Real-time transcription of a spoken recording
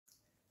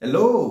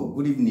Hello,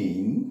 good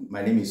evening.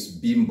 My name is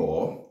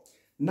Bimbo.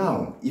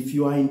 Now, if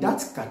you are in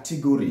that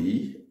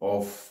category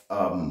of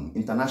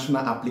international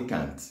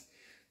applicants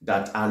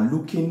that are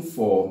looking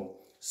for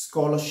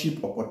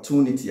scholarship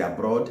opportunity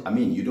abroad,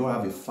 you don't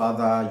have a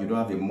father, you don't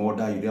have a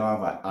mother, you don't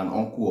have an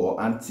uncle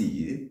or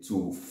auntie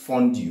to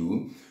fund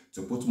you,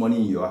 to put money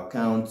in your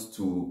account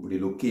to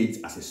relocate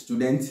as a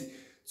student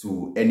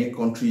to any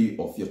country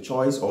of your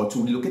choice, or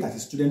to relocate as a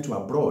student to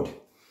abroad.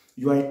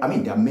 There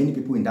are many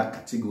people in that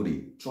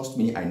category. Trust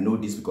me, I know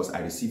this because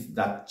I receive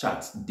that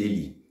chat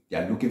daily. They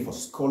are looking for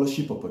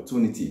scholarship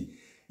opportunity.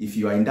 If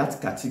you are in that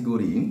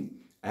category,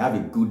 I have a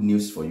good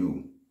news for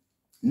you.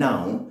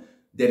 Now,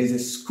 there is a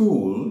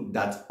school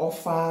that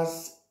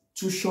offers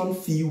tuition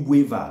fee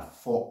waiver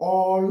for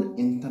all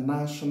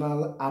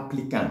international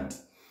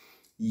applicants.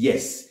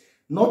 Yes,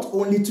 not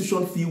only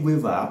tuition fee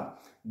waiver,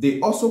 they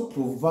also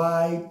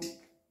provide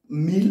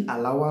meal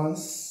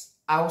allowance,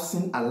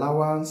 housing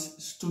allowance,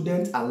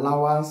 student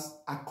allowance,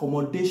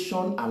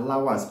 accommodation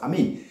allowance.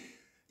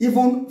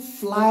 Even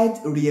flight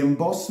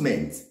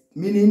reimbursement,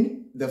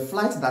 meaning the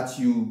flight that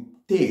you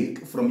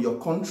take from your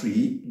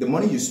country, the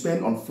money you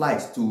spend on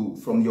flights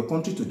from your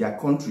country to their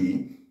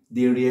country,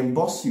 they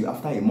reimburse you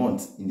after a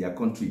month in their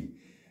country.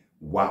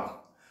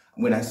 Wow.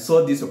 When I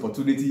saw this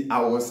opportunity,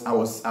 I was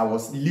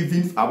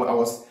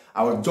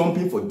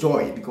jumping for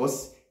joy,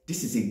 because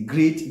this is a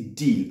great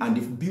deal. And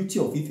the beauty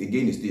of it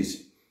again is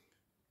this: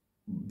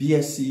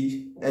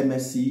 BSc,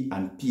 MSc,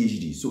 and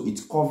PhD. So it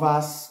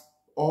covers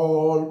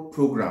all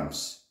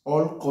programs,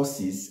 all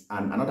courses,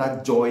 and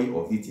another joy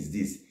of it is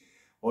this: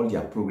 all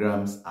their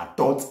programs are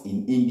taught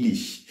in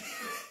English.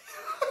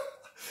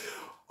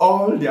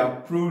 All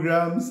their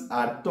programs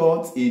are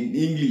taught in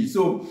English.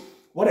 So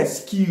what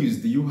excuse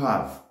do you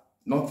have?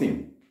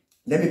 Nothing.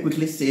 Let me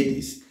quickly say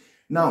this.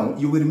 Now,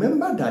 you will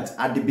remember that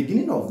at the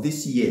beginning of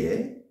this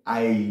year,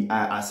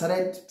 I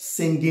started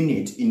singing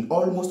it in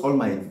almost all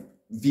my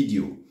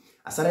video.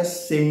 I started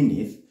saying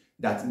it,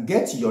 that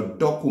get your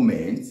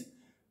document.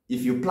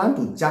 If you plan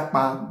to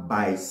Japa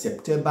by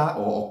September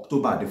or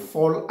October, the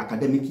fall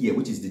academic year,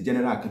 which is the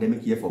general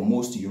academic year for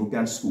most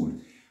European schools,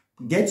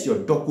 get your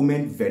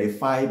document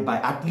verified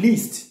by at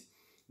least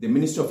the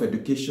Ministry of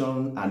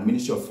Education and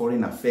Ministry of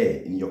Foreign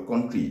Affairs in your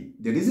country.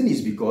 The reason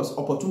is because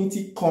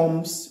opportunity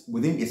comes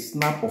within a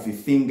snap of a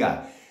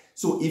finger.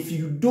 So if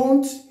you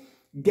don't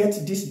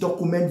get this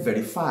document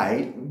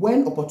verified,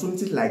 when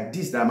opportunities like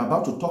this that I'm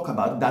about to talk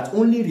about, that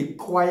only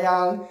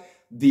require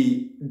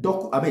the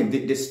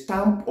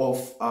stamp of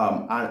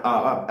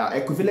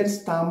equivalent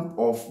stamp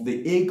of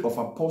the egg of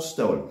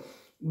apostle,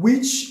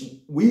 which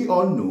we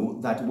all know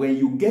that when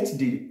you get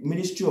the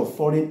Ministry of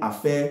Foreign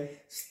Affairs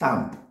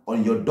stamp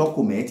on your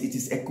document, it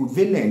is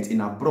equivalent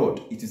in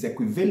abroad. It is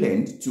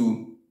equivalent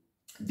to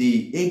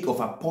the egg of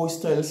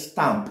apostle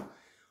stamp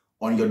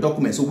on your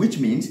document. So which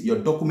means your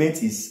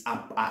document is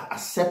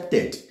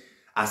accepted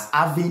as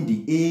having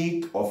the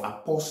egg of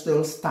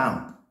apostle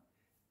stamp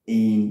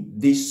in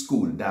this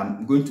school that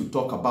I'm going to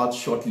talk about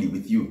shortly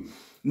with you.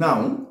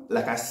 Now,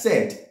 like I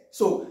said,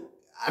 so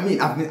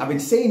I've been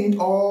saying it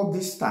all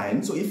this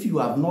time. So if you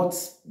have not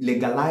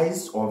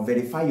legalized or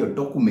verified your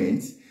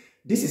documents,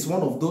 this is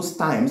one of those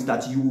times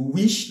that you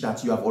wish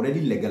that you have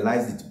already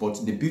legalized it.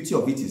 But the beauty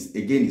of it is,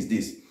 again, is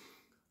this: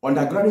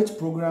 undergraduate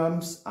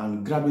programs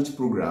and graduate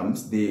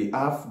programs, they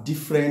have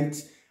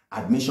different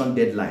admission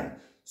deadline.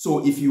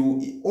 So if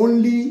you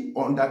only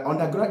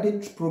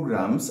undergraduate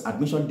programs,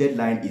 admission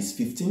deadline is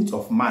 15th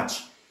of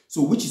March.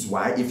 So which is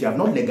why if you have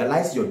not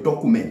legalized your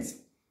documents,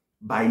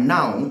 by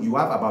now you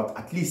have about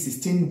at least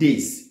 16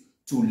 days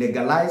to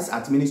legalize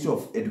at Ministry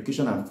of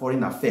Education and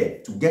Foreign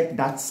Affairs to get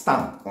that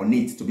stamp on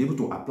it to be able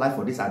to apply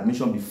for this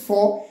admission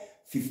before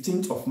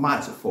 15th of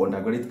March for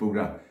undergraduate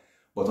program.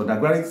 But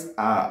undergraduate,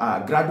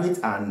 graduate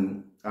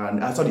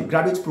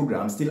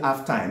programs still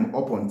have time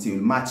up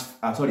until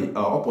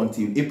up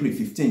until April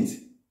 15th.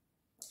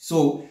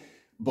 So,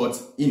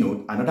 but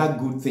another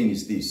good thing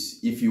is this: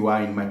 if you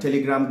are in my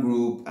Telegram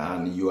group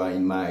and you are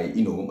in my,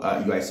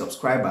 you are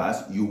subscribers,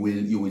 you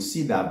will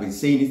see that I've been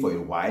saying it for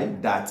a while,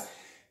 that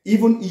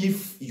even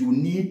if you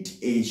need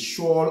a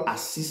sure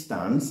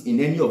assistance in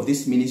any of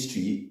this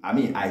ministry,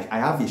 I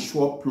have a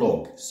sure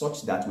plug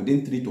such that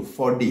within 3 to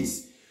 4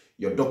 days,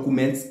 your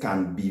documents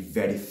can be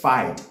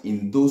verified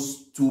in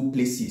those two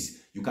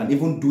places. You can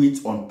even do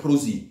it on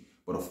Prosy,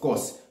 but of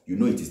course,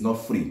 it is not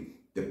free.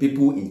 The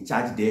people in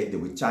charge there, they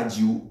will charge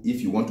you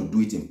if you want to do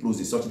it in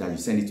Prosy, such that you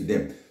send it to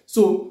them.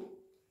 So,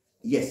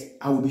 yes,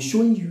 I will be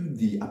showing you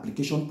the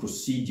application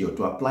procedure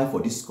to apply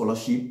for this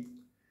scholarship,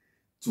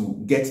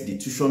 to get the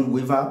tuition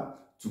waiver,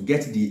 to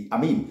get the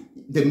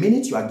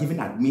minute you are given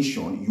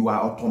admission, you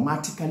are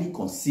automatically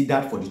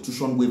considered for the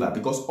tuition waiver,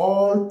 because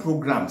all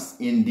programs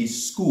in the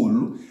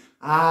school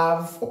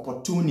have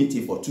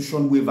opportunity for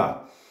tuition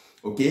waiver.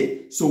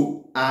 Okay,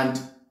 so,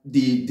 and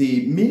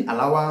the meal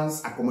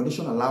allowance,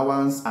 accommodation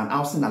allowance, and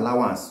housing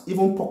allowance,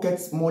 even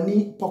pocket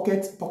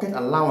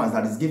allowance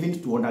that is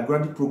given to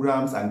undergraduate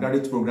programs and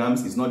graduate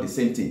programs is not the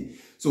same thing.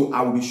 So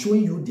I will be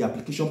showing you the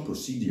application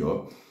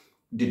procedure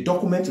the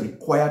document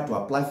required to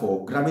apply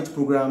for graduate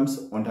programs,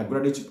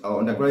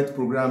 undergraduate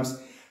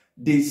programs,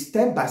 the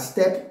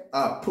step-by-step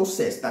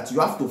process that you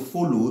have to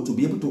follow to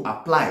be able to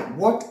apply,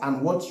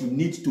 what you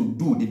need to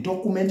do, the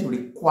document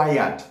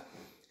required.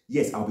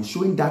 Yes, I'll be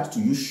showing that to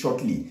you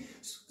shortly.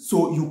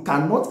 So you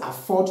cannot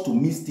afford to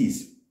miss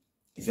this.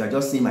 If you are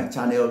just seeing my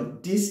channel,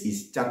 this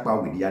is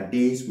Japa with their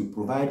days. We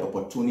provide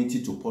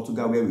opportunity to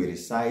Portugal, where we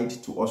reside,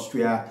 to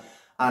Austria,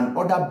 and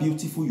other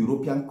beautiful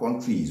European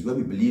countries where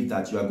we believe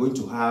that you are going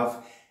to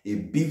have a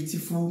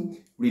beautiful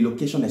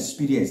relocation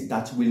experience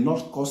that will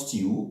not cost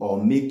you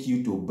or make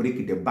you to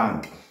break the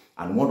bank.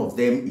 And one of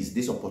them is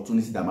this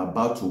opportunity that I'm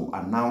about to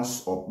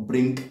announce or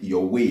bring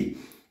your way.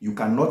 You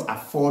cannot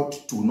afford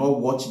to not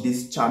watch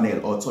this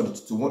channel or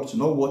to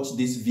not watch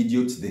this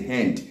video to the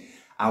end.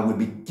 I will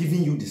be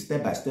giving you the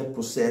step-by-step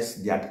process,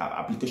 the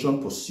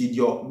application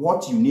procedure,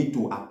 what you need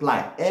to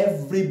apply.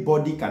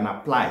 Everybody can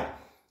apply.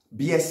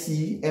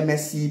 BSc,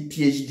 MSc,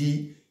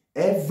 PhD,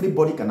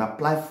 everybody can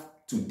apply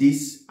to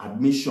this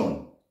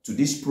admission, to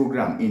this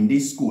program in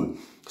this school.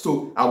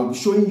 So I will be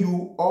showing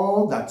you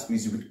all that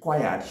is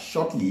required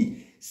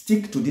shortly.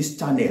 Stick to this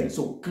channel.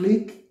 So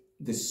click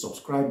the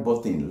subscribe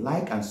button,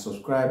 like and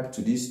subscribe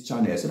to this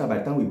channel so that by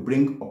the time we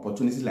bring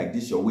opportunities like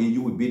this your way,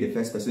 you will be the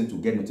first person to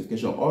get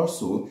notification.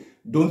 Also,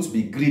 don't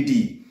be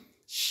greedy.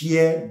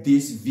 Share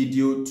this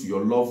video to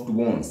your loved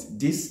ones.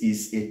 This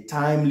is a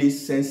timely,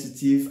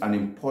 sensitive, and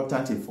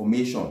important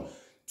information.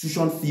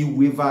 Tuition fee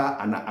waiver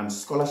and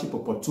scholarship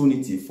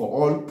opportunity for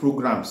all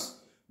programs,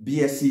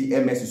 BSc,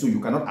 MSc, so you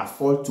cannot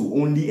afford to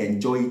only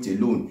enjoy it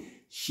alone.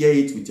 Share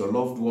it with your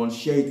loved ones,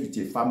 share it with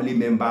a family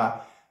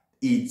member.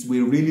 It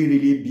will really,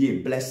 really be a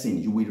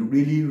blessing. You will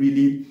really,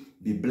 really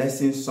be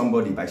blessing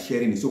somebody by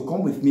sharing it. So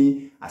come with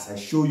me as I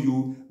show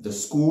you the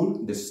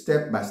school, the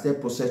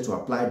step-by-step process to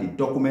apply, the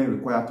document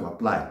required to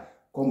apply.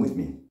 Come with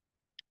me.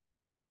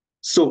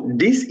 So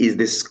this is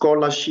the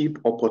scholarship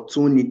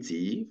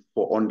opportunity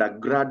for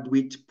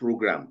undergraduate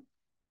program.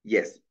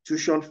 Yes,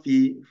 tuition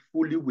fee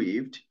fully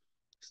waived,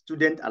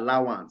 student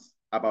allowance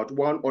about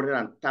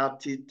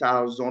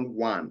 130,000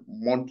 won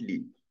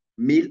monthly,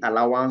 meal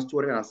allowance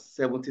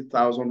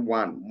 270,000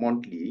 won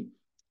monthly,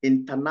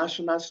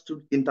 international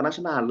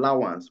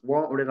allowance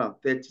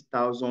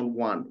 130,000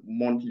 won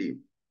monthly,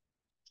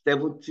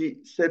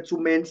 70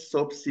 settlement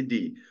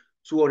subsidy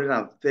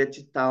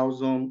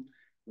 230,000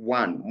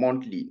 won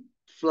monthly,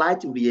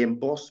 flight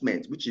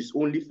reimbursement, which is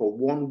only for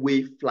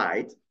one-way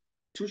flight.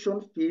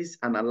 Tuition fees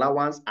and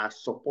allowance are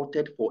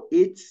supported for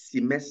 8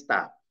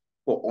 semesters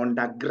for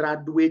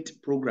undergraduate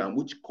program,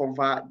 which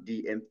cover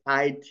the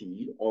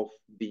entirety of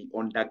the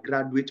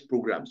undergraduate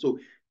program. So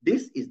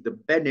this is the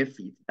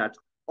benefit that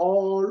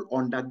all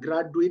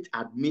undergraduate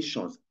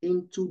admissions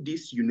into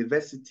this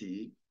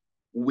university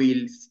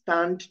will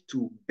stand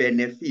to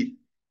benefit.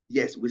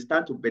 Yes, we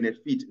stand to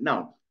benefit.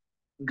 Now,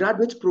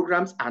 graduate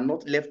programs are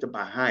not left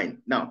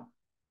behind. Now,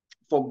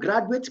 for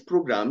graduate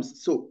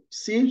programs, so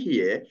see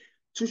here,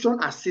 tuition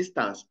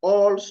assistance,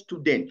 all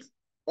students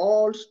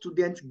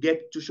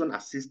get tuition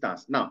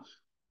assistance. Now,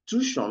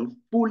 tuition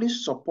fully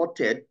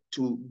supported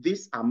to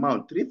this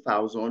amount,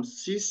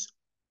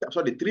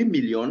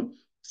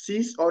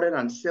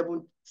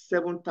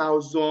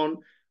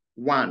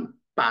 3,607,001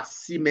 per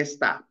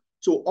semester.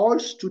 So all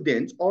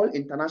students, all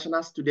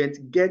international students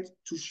get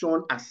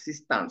tuition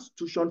assistance,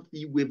 tuition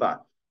fee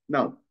waiver.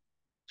 Now,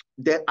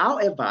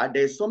 however,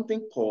 there's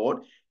something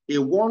called a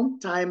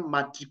one-time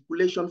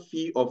matriculation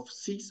fee of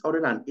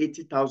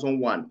 680,000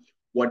 won.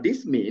 What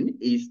this means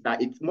is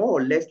that it's more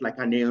or less like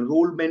an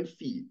enrollment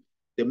fee.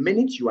 The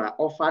minute you are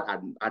offered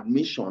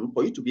admission,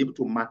 for you to be able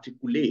to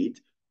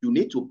matriculate, you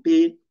need to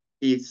pay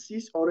a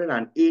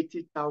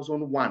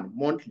 680,000 won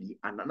monthly.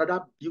 And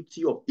another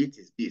beauty of it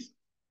is this: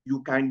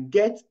 you can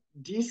get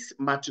this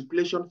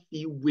matriculation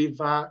fee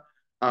waiver.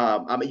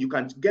 You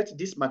can get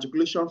this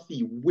matriculation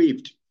fee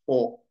waived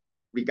for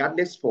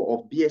regardless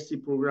of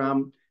BSc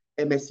program,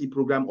 MSc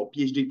program, or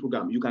PhD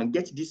program. You can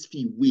get this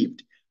fee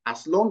waived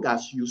as long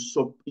as you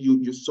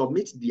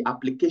submit the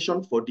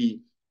application for the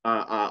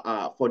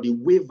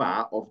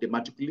waiver of the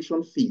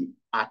matriculation fee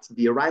at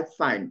the right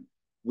time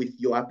with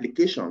your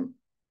application.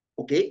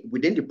 Okay,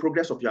 within the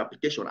progress of your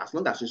application, as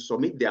long as you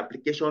submit the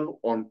application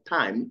on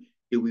time,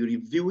 they will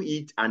review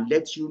it and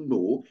let you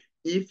know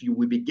if you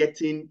will be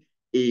getting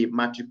a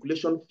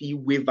matriculation fee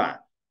waiver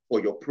for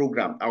your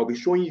program. I will be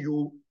showing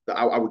you.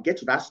 I will get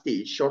to that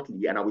stage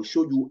shortly, and I will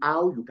show you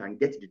how you can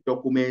get the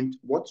document,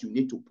 what you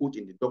need to put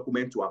in the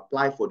document to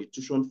apply for the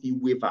tuition fee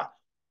waiver.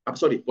 I'm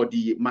sorry, for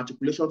the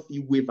matriculation fee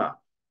waiver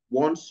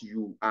once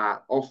you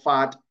are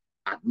offered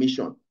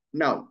admission.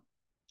 Now,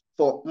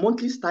 for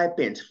monthly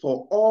stipends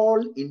for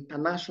all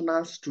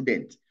international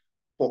students,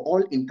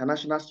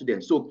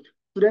 so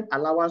student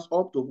allowance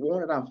up to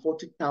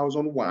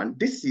 140,000 won.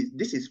 This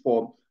is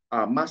for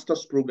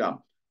master's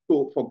program.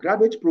 So for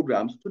graduate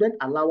programs, student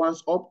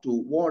allowance up to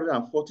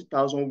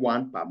 140,000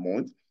 won per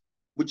month,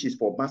 which is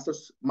for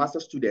master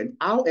student.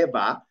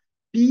 However,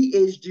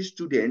 PhD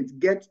students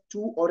get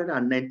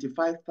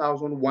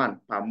 295,000 won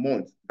per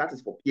month. That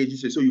is for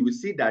PhD. So you will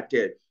see that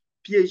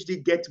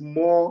PhD get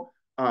more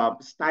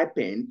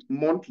stipend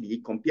monthly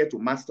compared to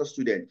master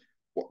student.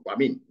 I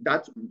mean,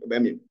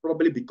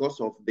 probably because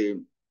of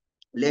the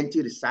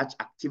lengthy research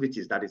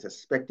activities that is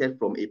expected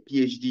from a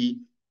PhD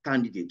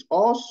candidate.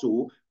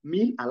 Also,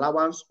 meal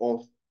allowance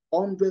of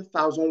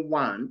 100,000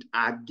 won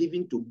are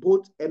given to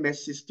both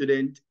MSc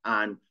student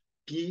and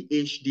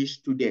PhD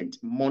student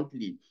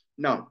monthly.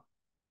 Now,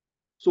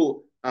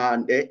 so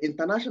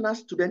international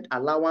student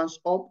allowance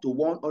up to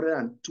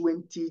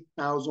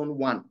 120,000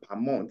 won per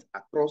month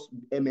across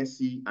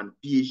MSc and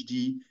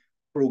PhD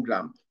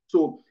program.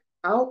 So,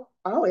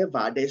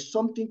 however, there's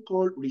something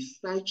called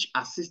research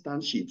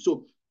assistantship.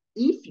 So,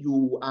 if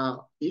you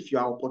are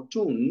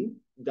opportune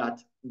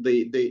that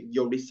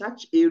your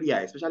research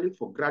area, especially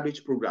for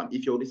graduate program,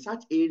 if your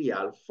research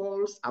area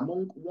falls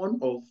among one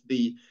of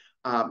the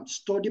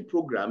study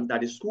program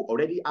that the school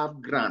already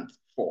have grant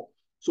for.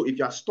 So if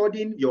you are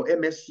studying your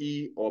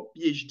MSc or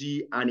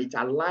PhD and it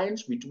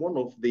aligns with one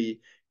of the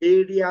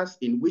areas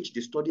in which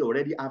the study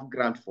already have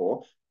grant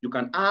for, you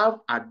can have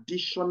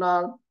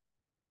additional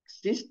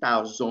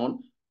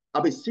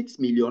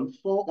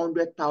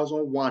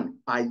 6,400,000 won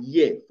per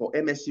year for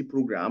MSc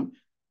program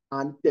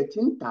and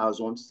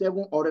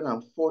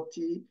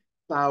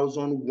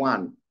 13,740,000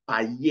 won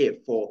per year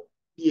for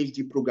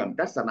PhD program.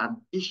 That's an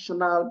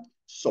additional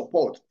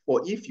support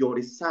for if your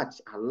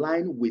research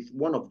align with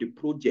one of the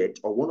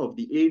projects or one of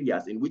the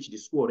areas in which the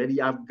school already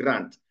have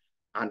grant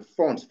and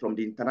funds from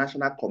the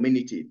international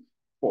community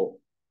for.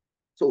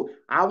 So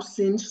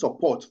housing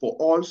support for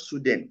all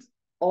students.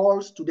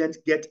 All students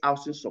get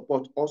housing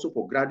support also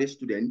for graduate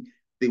students.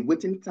 The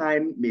waiting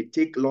time may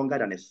take longer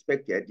than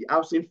expected. The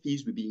housing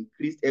fees will be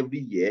increased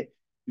every year.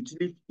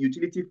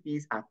 Utility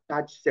fees are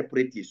charged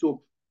separately.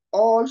 So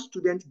all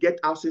students get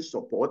housing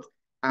support,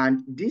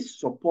 and this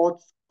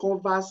support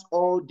covers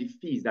all the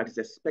fees that is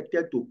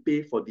expected to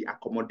pay for the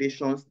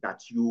accommodations that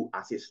you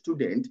as a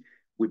student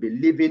will be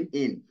living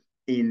in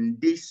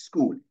this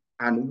school.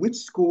 And which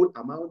school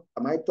am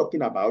I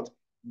talking about?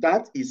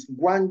 That is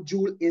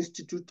Gwangju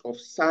Institute of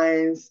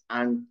Science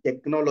and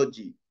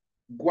Technology.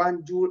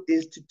 Gwangju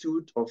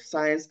Institute of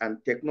Science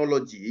and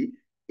Technology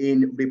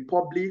in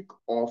Republic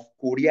of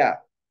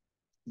Korea.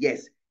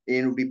 Yes,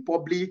 in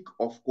Republic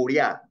of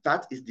Korea.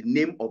 That is the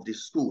name of the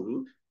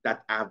school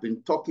that I've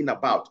been talking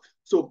about.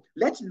 So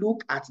let's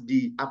look at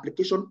the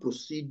application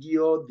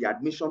procedure, the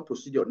admission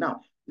procedure.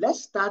 Now,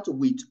 let's start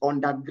with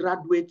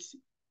undergraduate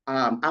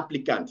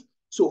applicant.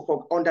 So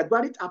for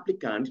undergraduate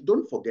applicant,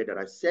 don't forget that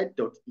I said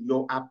that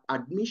your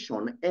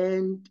admission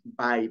ends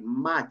by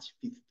March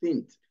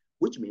 15th,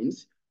 which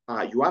means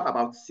you have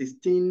about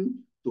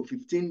 16 to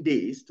 15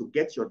 days to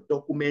get your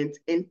document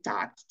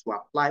intact to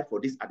apply for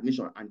this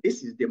admission. And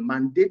this is the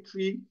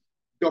mandatory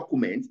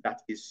document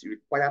that is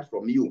required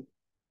from you.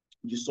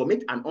 You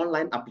submit an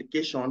online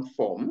application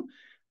form,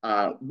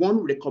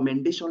 one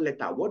recommendation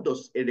letter. What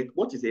is a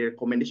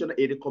recommendation?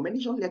 A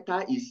recommendation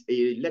letter is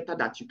a letter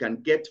that you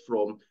can get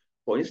from,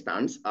 for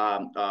instance, a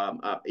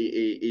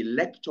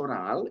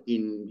lecturer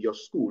in your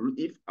school,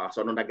 if as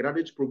an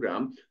undergraduate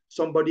program,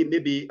 somebody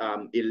maybe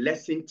a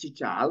lesson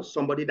teacher,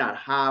 somebody that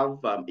have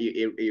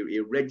a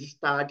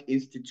registered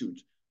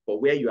institute for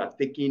where you are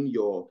taking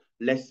your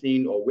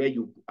lesson or where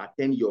you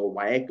attend your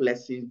WAEC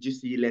lesson,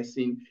 GCE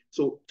lesson.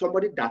 So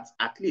somebody that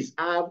at least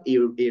have a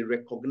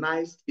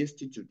recognized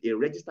institute, a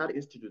registered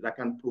institute that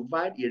can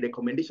provide a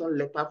recommendation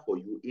letter for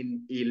you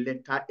in a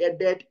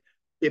letter-headed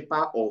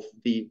paper of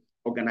the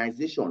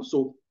organization.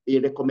 So a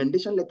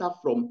recommendation letter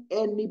from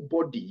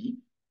anybody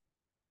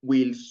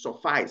will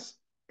suffice.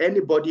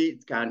 Anybody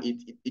can,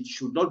 it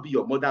should not be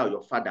your mother or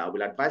your father. I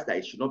will advise that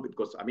it should not be,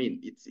 because I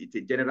mean, it's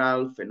a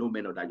general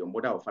phenomenon that your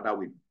mother or father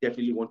will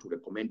definitely want to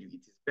recommend you.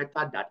 It is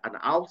better that an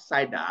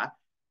outsider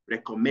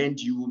recommend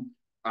you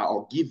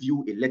or give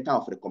you a letter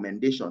of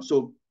recommendation.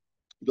 So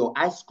your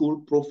high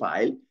school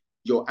profile,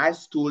 your high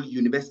school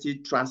university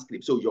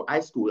transcript. So your high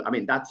school, I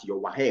mean, that's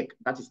your WAEC.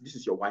 This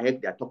is your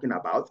WAEC they're talking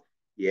about.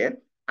 Yeah.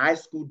 High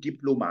school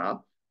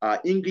diploma,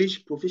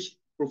 English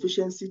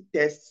proficiency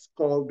test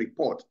score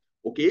report.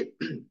 Okay.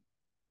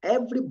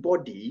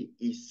 Everybody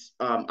is,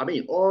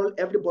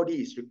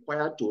 everybody is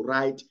required to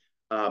write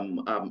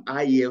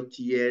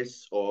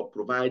IELTS or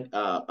provide,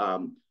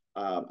 TOEFL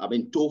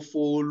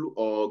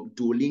or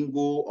Duolingo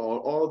or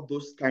all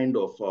those kind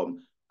of,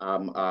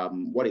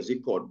 what is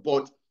it called?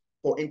 But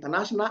for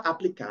international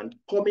applicant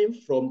coming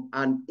from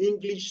an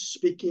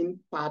English-speaking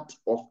part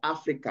of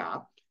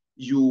Africa,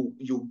 you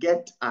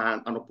get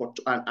a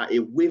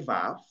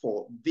waiver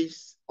for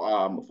this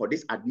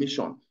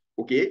admission.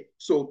 Okay,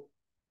 so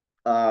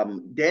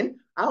then,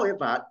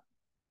 however,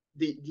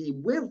 the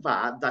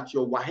waiver that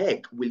your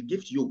WAEC will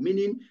give to you,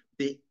 meaning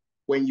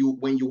when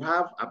you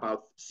have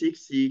about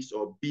 6.6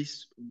 or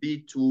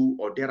B2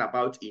 or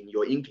thereabout in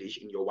your English,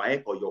 in your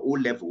WAEC or your O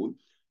level,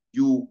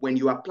 when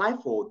you apply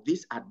for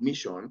this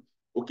admission,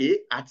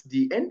 okay, at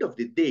the end of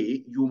the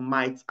day, you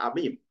might, I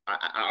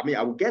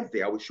will get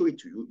there, I will show it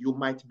to you. You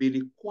might be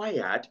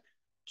required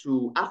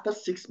to, after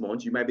 6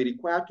 months, you might be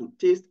required to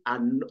take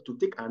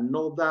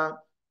another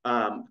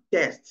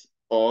test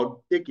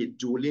or take a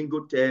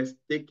Duolingo test,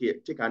 take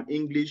an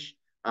English,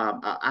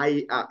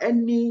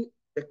 any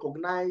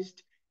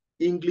recognized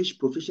English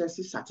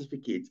proficiency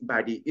certificate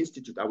by the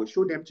institute. I will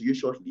show them to you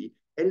shortly.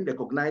 Any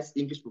recognized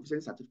English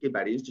proficiency certificate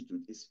by the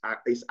institute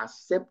is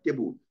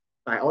acceptable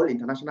by all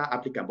international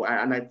applicants.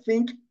 And I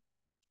think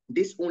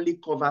this only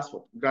covers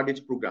for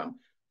graduate program.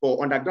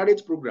 For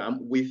undergraduate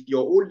program, with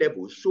your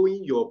O-level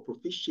showing your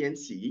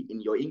proficiency in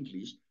your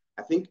English,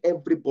 I think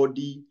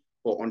everybody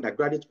for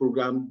undergraduate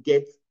program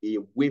gets a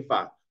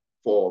waiver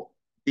for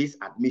this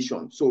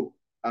admission. So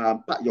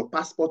your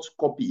passport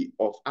copy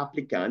of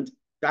applicant,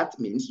 that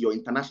means your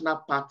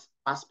international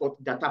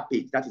passport data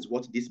page, that is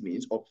what this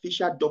means,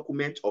 official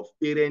document of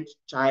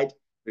parent-child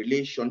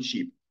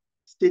relationship,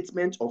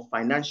 statement of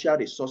financial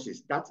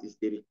resources, that is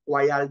the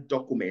required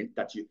document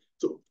that you,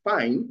 so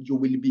fine, you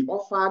will be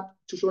offered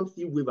tuition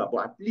fee waiver,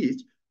 but at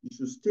least you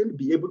should still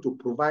be able to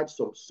provide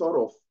some sort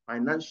of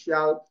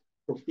financial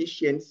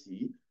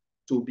proficiency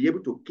to be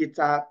able to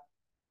cater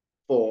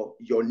for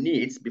your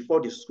needs before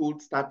the school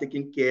start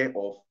taking care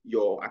of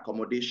your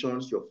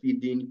accommodations, your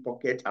feeding,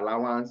 pocket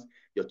allowance,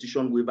 your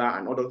tuition waiver,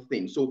 and other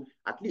things. So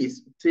at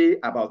least say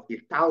about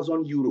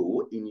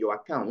 €1,000 in your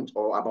account,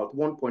 or about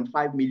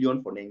 1.5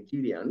 million for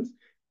Nigerians,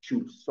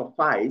 should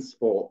suffice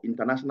for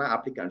international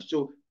applicants.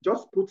 So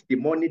just put the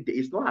money there.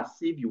 It's not as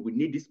if you will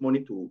need this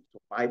money to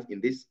survive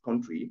in this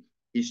country.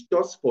 It's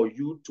just for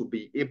you to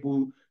be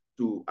able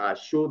to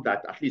show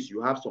that at least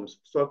you have some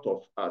sort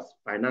of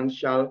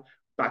financial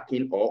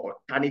backing or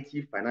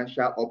alternative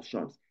financial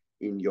options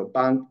in your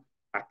bank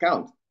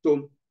account.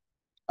 So,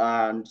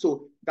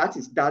 so that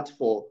is that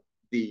for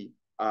the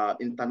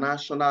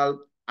international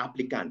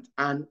applicant.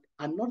 And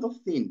another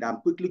thing that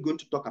I'm quickly going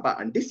to talk about,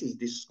 and this is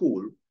the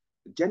school,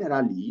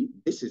 generally,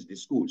 this is the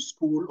school,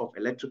 School of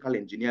Electrical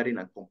Engineering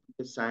and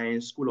Computer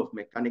Science, School of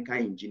Mechanical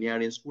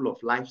Engineering, School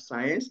of Life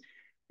Science,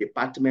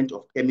 Department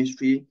of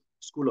Chemistry,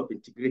 School of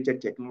Integrated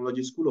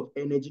Technology, School of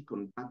Energy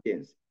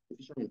Convergence,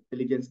 Artificial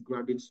Intelligence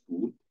Graduate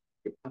School,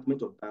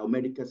 Department of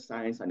Biomedical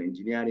Science and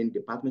Engineering,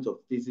 Department of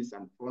Physics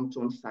and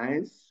Quantum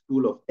Science,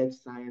 School of Earth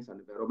Science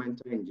and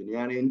Environmental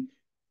Engineering,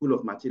 School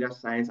of Material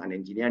Science and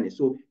Engineering.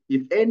 So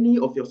if any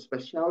of your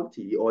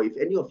specialty or if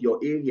any of your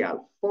area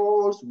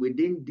falls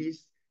within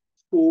this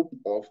scope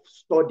of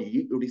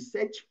study,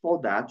 research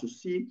further to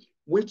see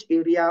which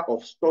area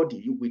of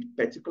study would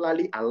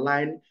particularly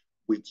align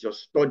with your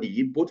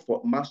study, both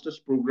for master's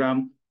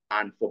program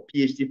and for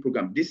PhD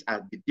program. These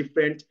are the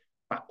different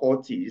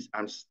faculties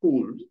and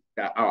schools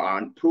that are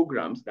and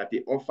programs that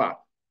they offer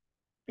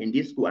in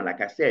this school. And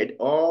like I said,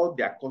 all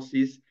their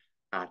courses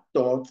are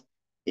taught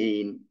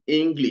in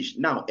English.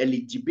 Now,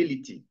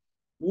 eligibility.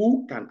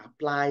 Who can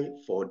apply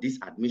for this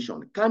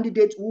admission?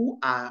 Candidates who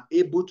are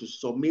able to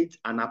submit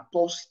an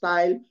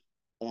apostille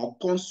or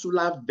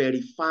consular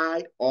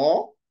verified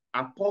or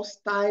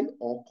apostille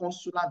or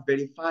consular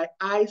verified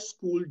high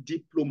school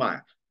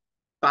diploma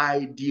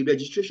by the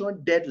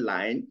registration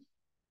deadline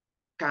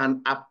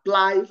can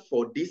apply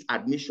for this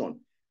admission.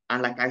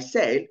 And like I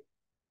said,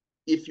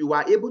 if you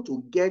are able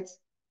to get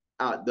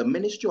the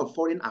Ministry of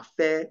Foreign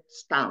Affairs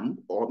stamp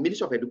or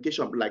Ministry of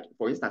Education, like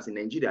for instance in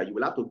Nigeria, you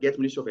will have to get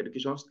Ministry of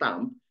Education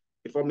stamp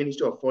before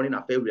Ministry of Foreign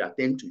Affairs will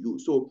attend to you.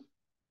 So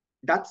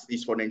that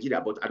is for Nigeria,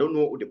 but I don't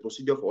know the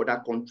procedure for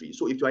other countries.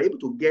 So if you are able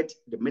to get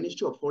the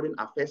Ministry of Foreign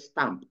Affairs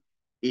stamp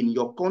in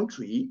your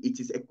country,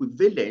 it is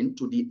equivalent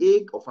to the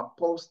Hague of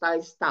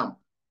Apostille stamp.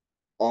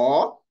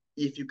 Or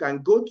if you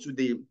can go to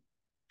the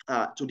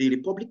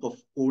Republic of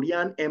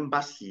Korean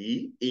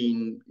embassy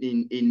in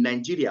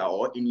Nigeria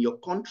or in your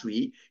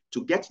country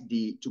to get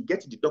the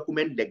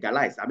document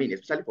legalized. I mean,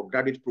 especially for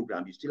graduate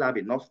program, you still have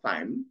enough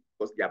time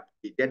because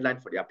the deadline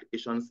for the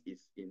applications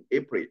is in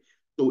April.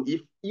 So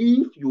if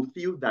you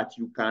feel that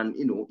you can,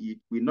 it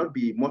will not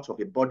be much of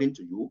a burden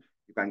to you,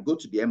 you can go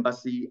to the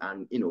embassy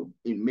and,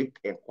 make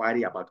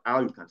inquiry about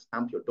how you can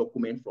stamp your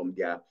document from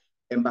their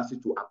embassy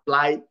to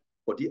apply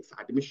for this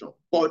admission.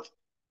 But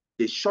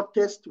the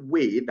shortest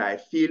way that I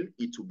feel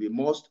it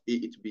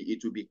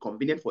will be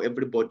convenient for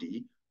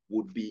everybody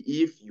would be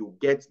if you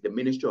get the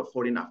Ministry of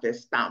Foreign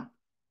Affairs stamp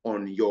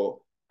on your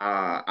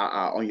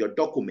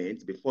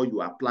document before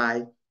you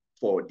apply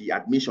for the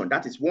admission.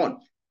 That is one.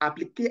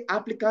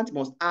 Applicant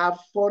must have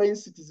foreign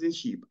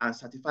citizenship and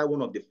satisfy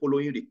one of the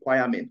following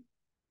requirements.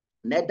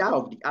 Neither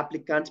of the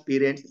applicant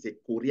parents is a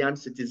Korean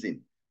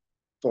citizen.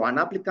 For an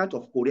applicant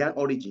of Korean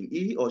origin,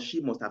 he or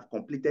she must have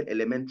completed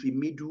elementary,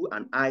 middle,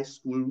 and high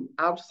school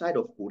outside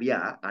of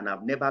Korea and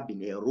have never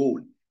been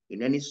enrolled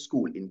in any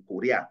school in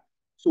Korea.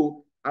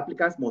 So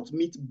applicants must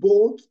meet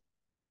both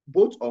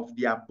of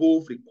the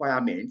above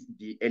requirements,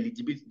 the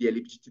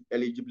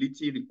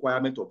eligibility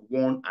requirement of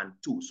 1 and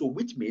 2. So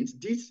which means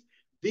this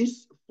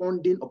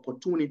funding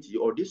opportunity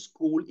or this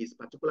school is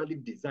particularly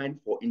designed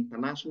for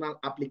international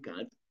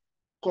applicants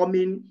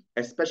coming,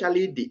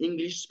 especially the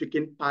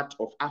English-speaking part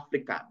of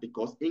Africa,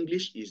 because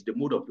English is the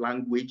mode of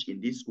language in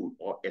this school,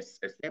 or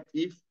except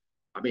if,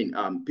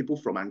 people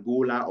from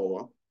Angola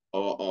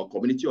or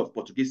community of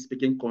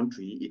Portuguese-speaking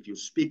country, if you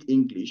speak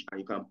English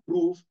and you can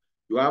prove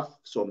you have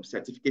some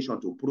certification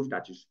to prove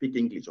that you speak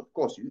English. Of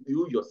course,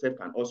 you yourself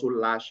can also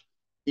lash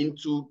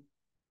into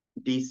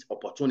this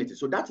opportunity.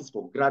 So that is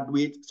for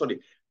graduate, sorry,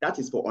 that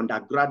is for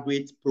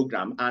undergraduate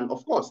program. And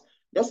of course,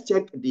 let's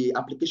check the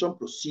application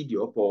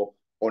procedure for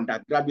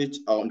undergraduate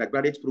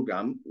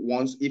program.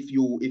 Once if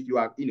you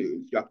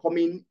are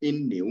coming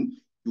in new,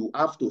 you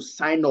have to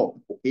sign up.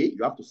 Okay,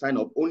 you have to sign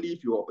up only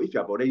if you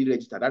have already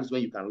registered. That is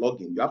when you can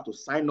log in. You have to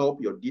sign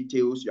up your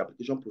details, your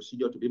application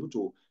procedure to be able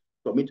to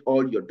submit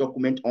all your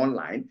document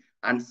online.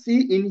 And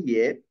see in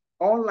here,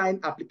 online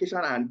application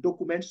and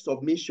document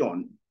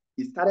submission.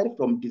 It started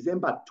from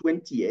December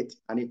 20th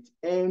and it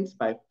ends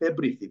by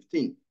February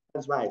 15th.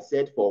 That's why I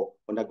said for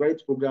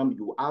undergraduate program,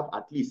 you have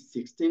at least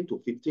 16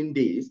 to 15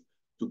 days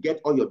to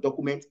get all your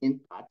documents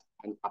intact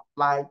and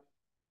apply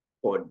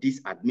for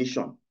this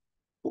admission.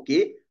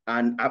 Okay,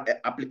 and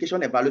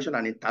application evaluation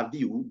and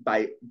interview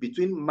by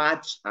between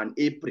March and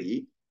April,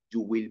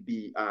 you will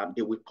be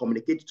they will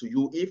communicate to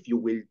you if you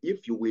will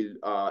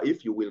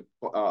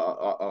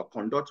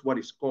conduct what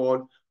is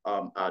called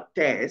a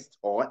test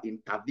or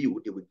interview.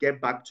 They will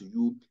get back to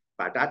you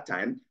by that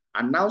time.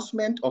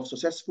 Announcement of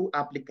successful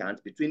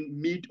applicants between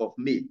mid of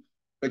May,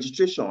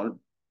 registration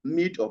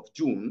mid of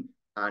June,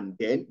 and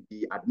then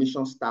the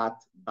admission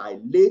starts by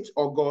late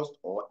August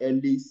or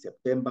early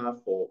September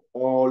for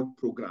all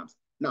programs.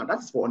 Now,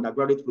 that's for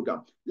undergraduate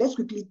program. Let's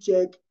quickly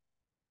check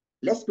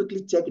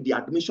the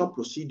admission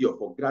procedure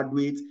for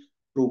graduate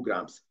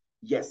programs.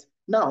 Yes.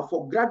 Now,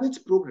 for graduate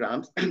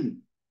programs,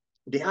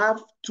 they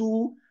have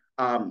two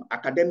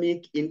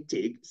academic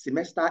intake,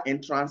 semester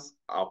entrance,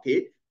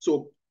 okay?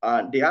 So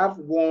they have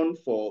one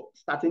for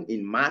starting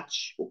in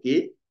March,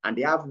 okay? And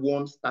they have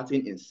one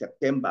starting in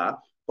September.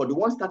 For the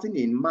one starting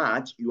in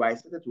March, you are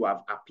expected to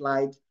have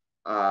applied,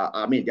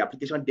 the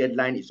application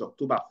deadline is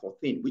October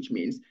 14, which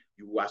means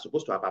you are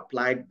supposed to have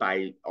applied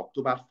by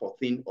October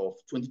 14 of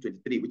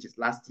 2023, which is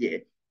last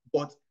year.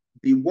 But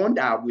the one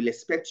that I will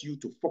expect you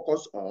to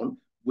focus on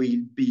will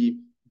be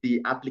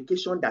the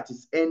application that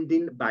is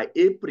ending by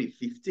April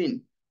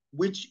 15,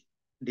 which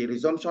the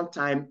resumption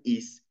time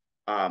is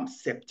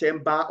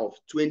September of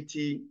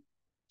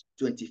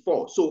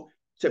 2024. So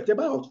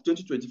September of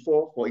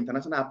 2024 for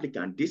international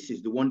applicant, this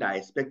is the one that I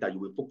expect that you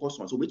will focus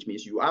on. So which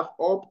means you have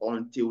up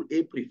until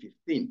April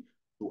 15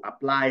 to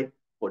apply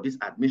for this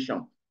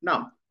admission.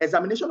 Now,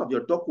 examination of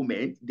your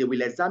document, they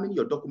will examine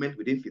your document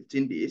within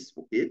 15 days,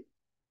 okay?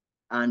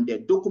 And the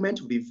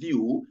document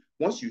review,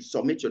 once you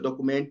submit your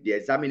document, they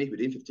examine it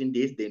within 15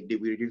 days, then they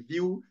will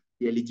review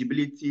the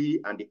eligibility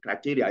and the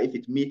criteria if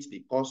it meets the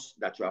course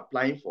that you're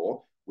applying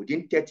for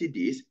within 30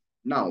 days.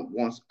 Now,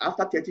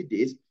 after 30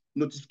 days,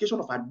 notification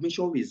of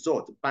admission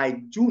result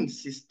by June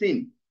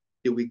 16,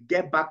 they will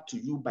get back to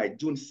you by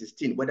June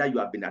 16, whether you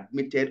have been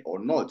admitted or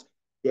not.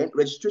 Then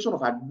registration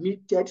of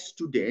admitted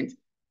students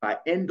by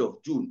end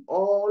of June.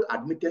 All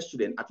admitted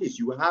students, at least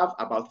you have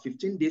about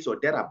 15 days or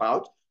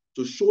thereabout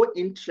to show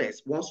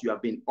interest once you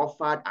have been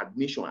offered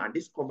admission, and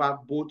this covers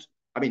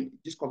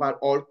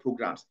all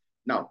programs.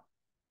 Now,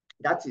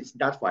 that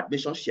for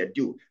admission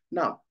schedule.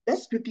 Now,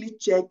 let's quickly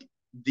check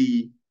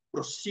the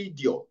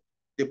procedure.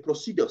 The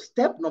procedure,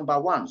 step number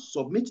 1,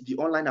 submit the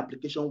online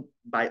application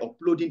by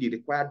uploading the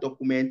required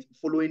document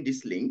following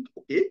this link,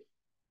 okay?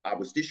 I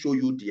will still show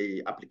you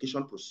the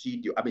application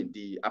procedure,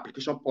 the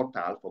application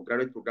portal for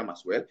graduate program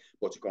as well,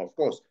 but you can, of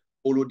course,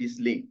 follow this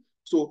link.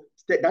 So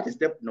that is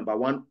step number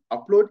 1,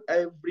 upload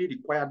every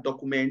required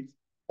document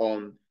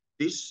on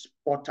this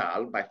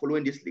portal by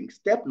following this link.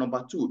 Step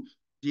number 2,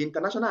 the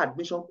international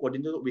admission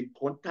coordinator will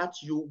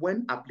contact you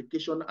when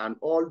application and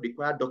all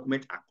required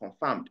documents are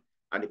confirmed.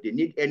 And if they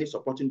need any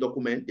supporting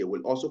document, they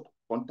will also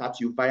contact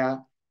you via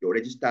your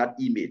registered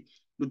email.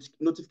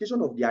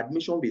 Notification of the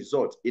admission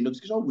result. A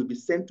notification will be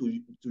sent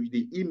to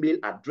the email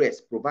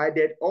address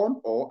provided on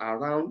or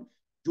around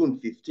June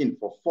 15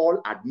 for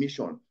fall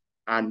admission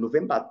and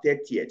November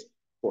 30th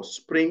for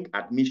spring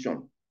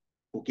admission.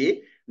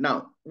 Okay.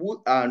 Now,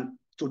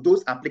 to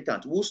those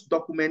applicants whose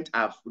documents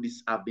have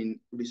been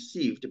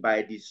received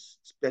by this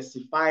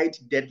specified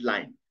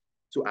deadline,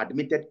 so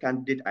admitted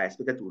candidates are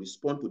expected to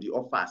respond to the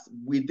offers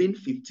within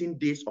 15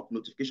 days of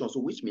notification. So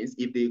which means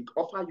if they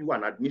offer you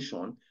an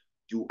admission,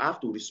 you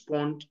have to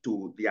respond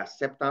to the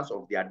acceptance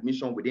of the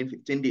admission within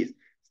 15 days.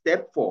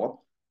 Step 4,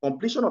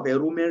 completion of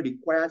enrollment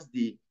requires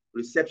the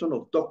reception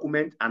of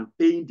document and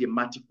paying the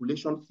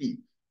matriculation fee.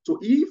 So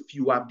if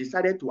you have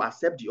decided to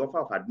accept the offer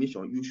of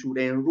admission, you should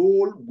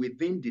enroll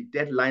within the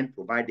deadline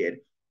provided.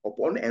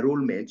 Upon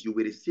enrollment, you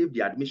will receive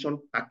the admission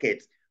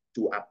packet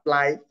to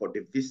apply for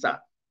the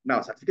visa.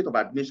 Now, certificate of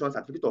admission,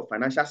 certificate of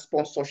financial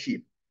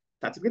sponsorship,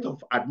 certificate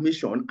of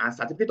admission and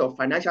certificate of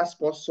financial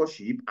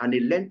sponsorship and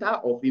a letter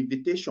of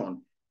invitation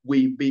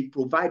will be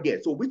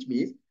provided. So which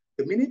means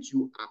the minute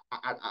you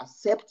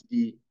accept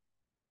the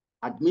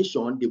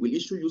admission, they will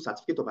issue you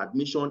certificate of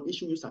admission,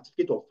 issue you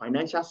certificate of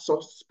financial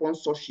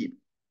sponsorship,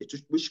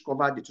 which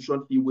cover the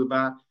tuition fee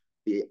waiver,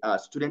 the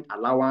student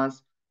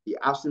allowance, the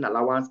housing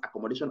allowance,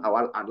 accommodation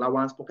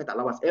allowance, pocket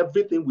allowance.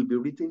 Everything will be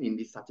written in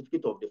the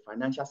certificate of the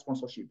financial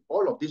sponsorship.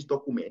 All of these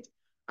documents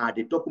are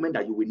the documents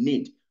that you will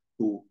need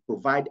to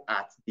provide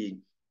at the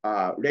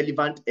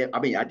relevant,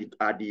 at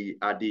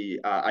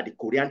the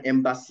Korean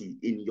embassy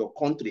in your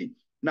country.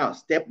 Now,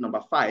 step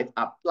number 5,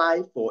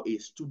 apply for a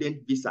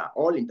student visa.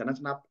 All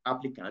international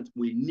applicants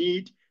will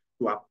need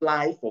to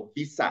apply for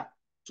visa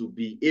to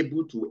be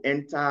able to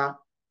enter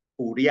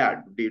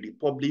Korea, the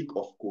Republic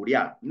of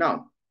Korea.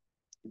 Now,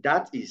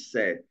 that is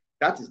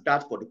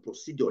that for the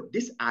procedure.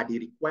 These are the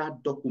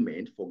required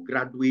documents for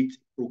graduate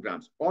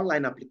programs.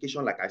 Online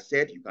application, like I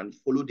said, you can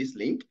follow this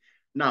link.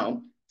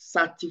 Now,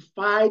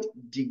 certified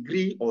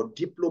degree or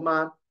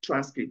diploma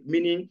transcript,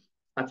 meaning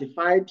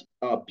certified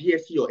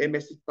BSc or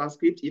MSc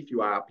transcript if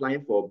you are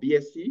applying for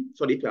BSc,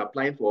 sorry, if you are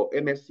applying for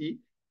MSc,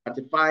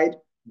 certified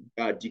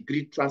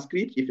degree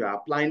transcript if you are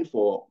applying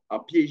for a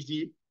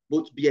PhD,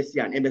 both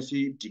BSc and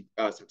MSc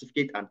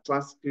certificate and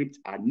transcript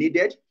are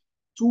needed.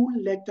 2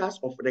 letters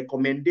of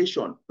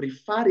recommendation,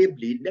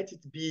 preferably let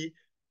it be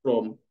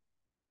from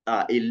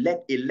a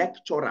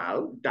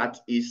lecturer that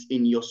is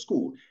in your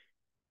school.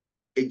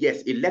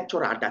 Yes, a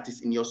lecturer that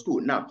is in your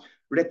school. Now,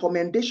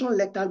 recommendation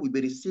letter will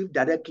be received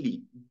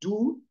directly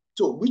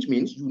which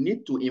means you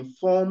need to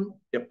inform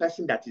the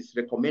person that is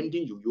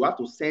recommending you. You have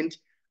to send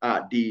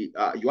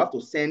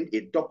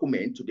a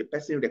document to the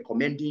person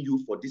recommending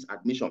you for this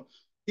admission.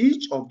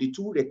 Each of the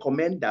 2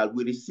 recommenders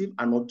will receive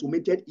an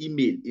automated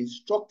email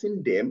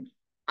instructing them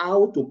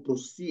how to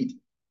proceed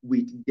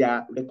with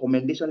their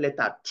recommendation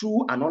letter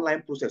through an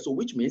online process. So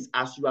which means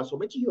as you are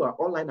submitting your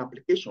online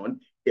application,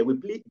 there will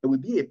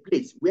be a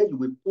place where you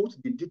will put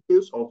the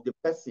details of the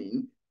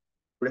person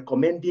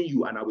recommending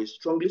you, and I will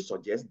strongly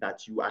suggest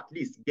that you at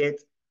least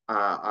get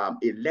a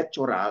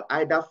lecturer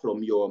either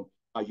from your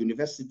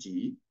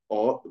university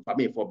or for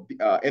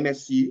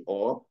MSc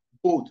or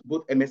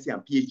both MSc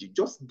and PhD.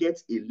 Just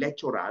get a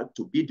lecturer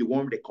to be the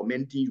one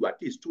recommending you,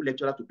 at least 2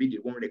 lecturers to be the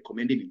one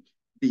recommending you.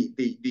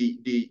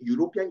 The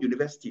European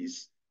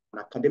universities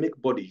and academic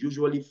bodies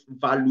usually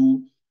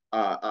value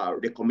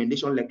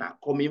recommendation letter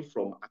coming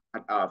from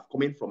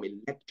a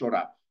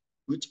lecturer,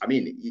 which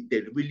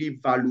they really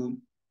value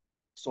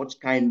such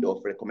kind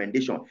of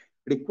recommendation.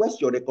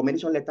 Request your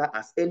recommendation letter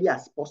as early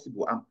as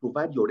possible and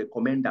provide your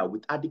recommender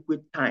with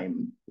adequate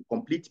time to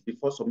complete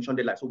before submission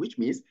deadline. So which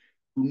means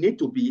you need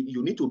to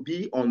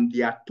be on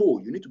their toe.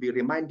 You need to be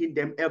reminding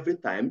them every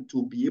time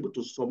to be able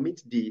to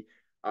submit the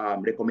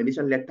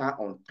recommendation letter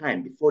on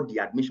time before the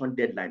admission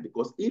deadline,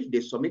 because if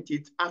they submit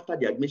it after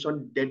the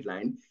admission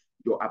deadline,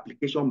 your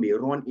application may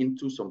run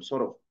into some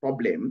sort of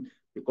problem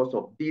because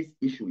of this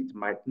issue. It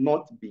might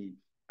not be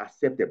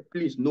accepted.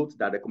 Please note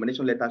that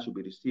recommendation letter should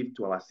be received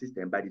to our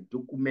system by the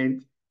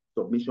document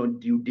submission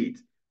due date.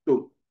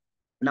 So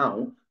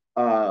now,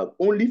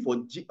 only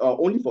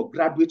for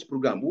graduate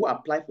program who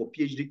apply for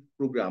PhD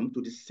program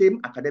to the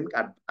same academic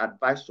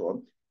advisor,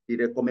 the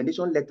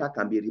recommendation letter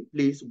can be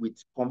replaced with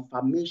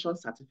confirmation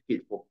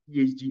certificate for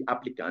PhD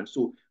applicants.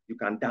 So you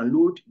can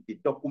download the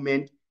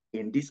document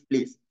in this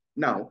place.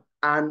 Now,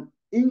 an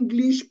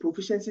English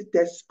proficiency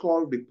test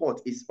score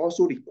report is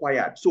also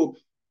required. So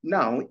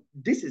now,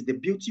 this is the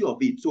beauty of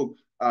it. So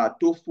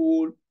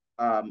TOEFL,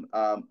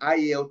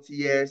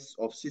 IELTS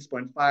of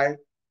 6.5,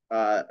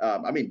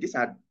 these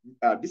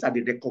are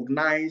the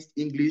recognized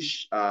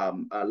English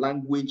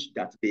language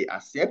that they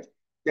accept.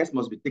 Test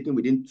must be taken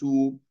within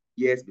 2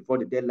 years before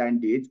the deadline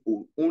date,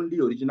 or only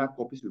original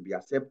copies will be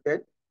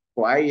accepted.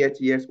 For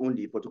IELTS,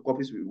 only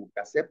photocopies will be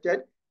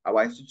accepted.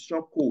 Our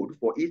institution code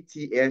for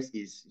ETS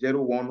is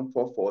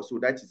 0144. So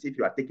that is if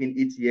you are taking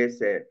ETS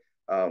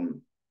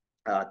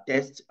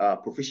test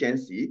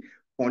proficiency.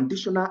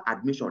 Conditional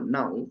admission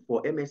now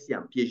for MSc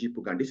and PhD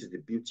program. This is the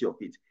beauty of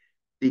it.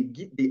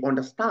 They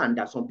understand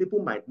that some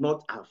people might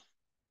not have,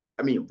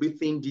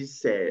 within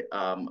this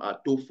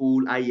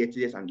TOEFL,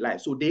 IELTS, and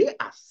life. So they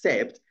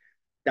accept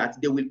that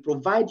they will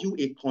provide you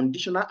a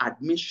conditional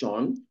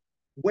admission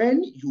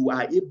when you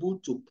are able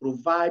to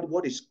provide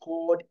what is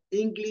called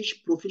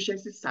English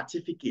proficiency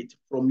certificate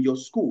from your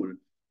school,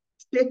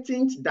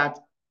 stating that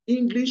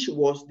English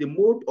was the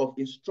mode of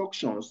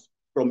instructions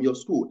from your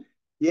school.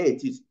 Here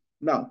it is.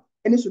 Now,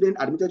 any student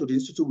admitted to the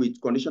institute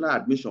with conditional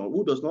admission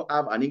who does not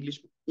have an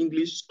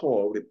English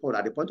score report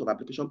at the point of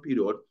application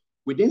period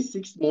within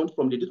 6 months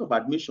from the date of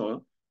admission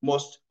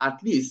must at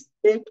least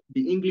take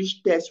the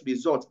English test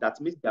result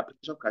that meets the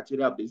application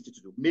criteria of the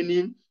institute.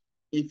 Meaning,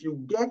 if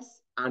you get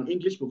an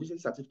English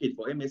proficiency certificate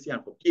for MSc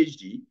and for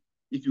PhD,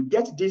 if you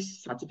get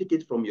this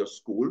certificate from your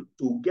school,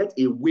 to get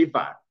a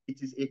waiver,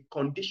 it is a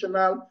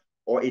conditional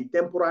or a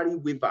temporary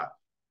waiver.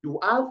 You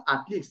have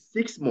at least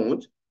 6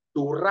 months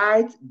to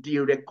write the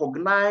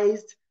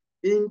recognized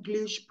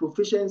English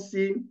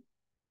proficiency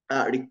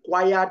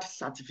required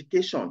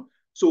certification.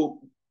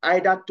 So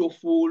either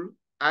TOEFL,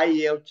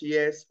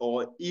 IELTS,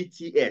 or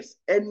ETS,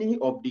 any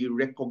of the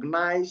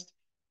recognized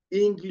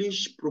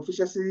English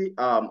proficiency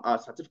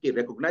certificate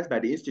recognized by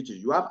the institute,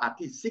 you have at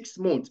least 6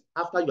 months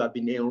after you have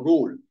been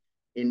enrolled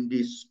in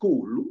the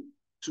school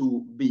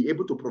to be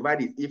able to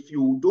provide it. If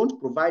you don't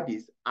provide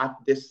this, at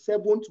the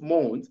 7th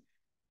month,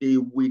 they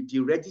will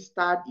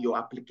deregister your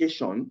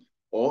application,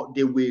 or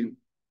they will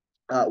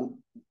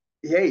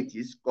here it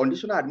is,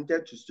 conditional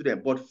admitted to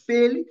student, but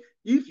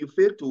if you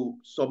fail to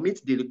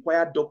submit the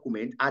required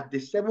document at the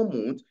 7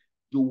 months,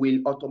 you will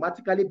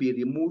automatically be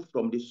removed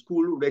from the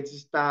school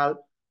register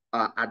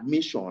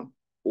admission.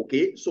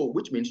 Okay, so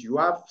which means you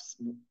have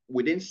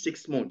within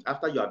 6 months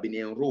after you have been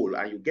enrolled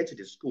and you get to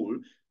the school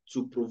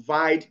to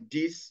provide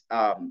this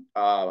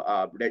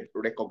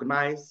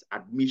recognized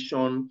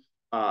admission,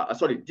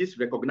 this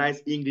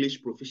recognized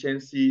English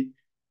proficiency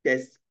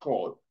test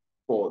score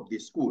for the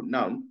school.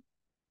 Now,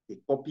 a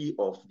copy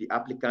of the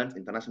applicant's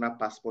international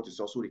passport is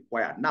also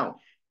required. Now,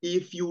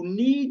 if you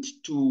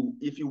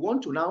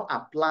want to now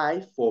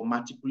apply for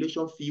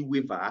matriculation fee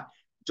waiver,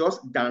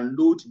 just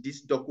download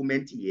this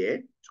document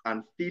here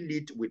and fill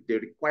it with the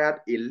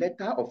required. A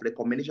letter of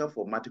recommendation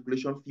for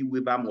matriculation fee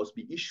waiver must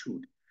be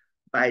issued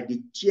by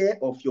the chair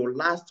of your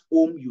last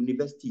home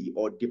university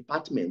or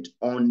department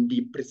on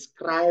the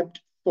prescribed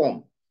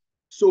form.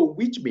 So,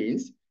 which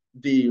means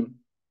the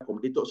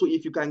accommodator. So,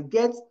 if you can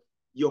get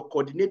your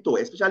coordinator,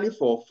 especially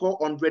for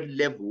 400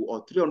 level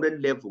or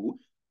 300 level,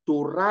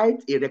 to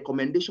write a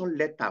recommendation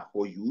letter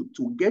for you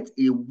to get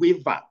a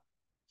waiver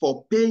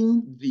for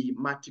paying the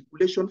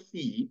matriculation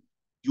fee,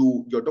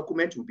 your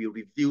document will be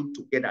reviewed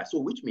together. So,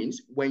 which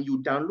means when you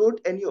download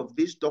any of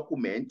these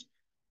documents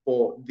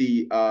for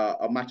the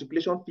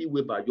matriculation fee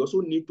waiver, you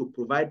also need to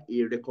provide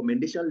a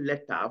recommendation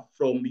letter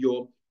from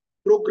your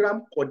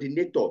program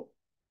coordinator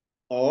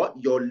or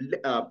your,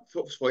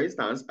 for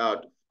instance,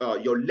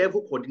 your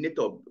level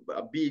coordinator,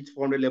 be it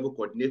 400 level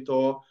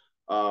coordinator,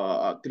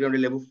 300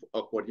 level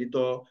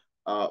coordinator,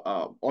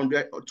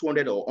 100,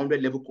 200 or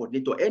 100 level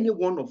coordinator, any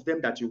one of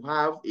them that you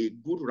have a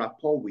good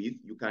rapport with,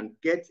 you can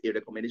get a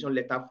recommendation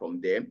letter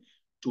from them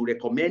to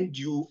recommend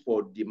you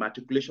for the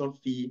matriculation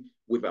fee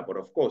waiver. But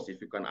of course,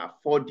 if you can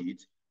afford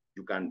it,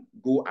 you can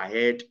go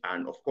ahead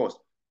and, of course,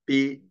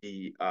 pay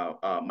the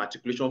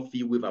matriculation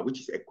fee waiver, which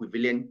is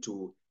equivalent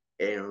to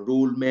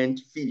enrollment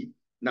fee.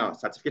 Now,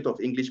 certificate of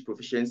English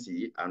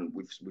proficiency, and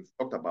we've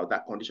talked about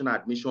that. Conditional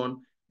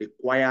admission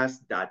requires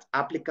that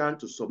applicant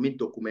to submit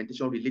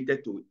documentation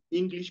related to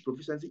English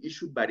proficiency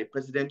issued by the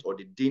president or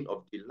the dean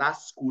of the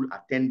last school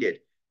attended.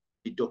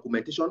 The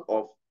documentation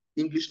of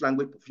English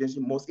language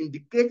proficiency must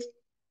indicate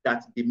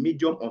that the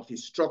medium of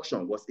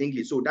instruction was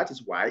English. So that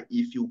is why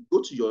if you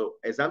go to your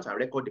exams and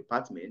record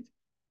department,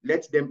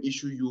 let them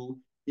issue you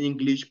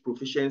English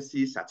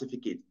proficiency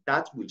certificate.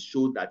 That will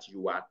show that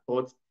you are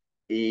taught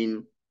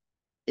in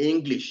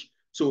English.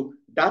 So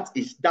that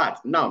is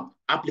that. Now,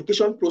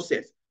 application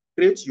process.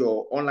 Create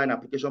your online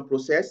application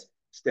process.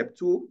 Step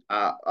 2,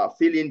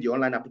 fill in the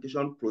online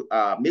application.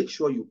 Make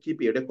sure you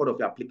keep a record of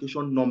your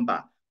application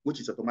number, which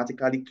is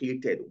automatically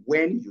created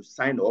when you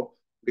sign up.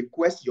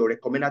 Request your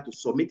recommender to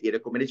submit a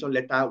recommendation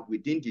letter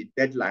within the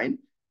deadline.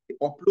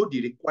 Upload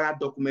the required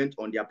document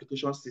on the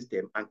application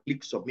system and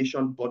click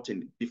submission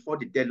button before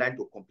the deadline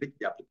to complete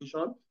the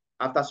application.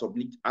 After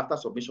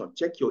submission,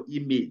 check your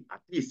email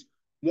at least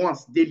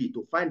once daily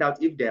to find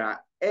out if there are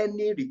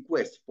any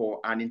requests for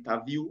an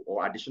interview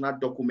or additional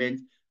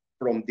documents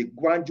from the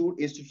Graduate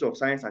Institute of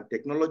Science and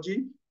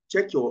Technology.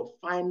 Check your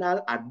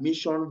final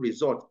admission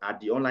result at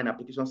the online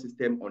application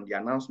system on the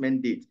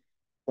announcement date.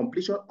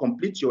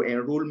 Complete your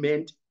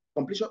enrollment.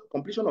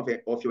 Completion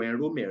of your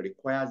enrollment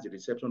requires the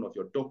reception of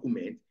your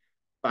document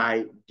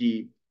by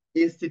the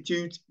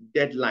institute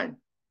deadline.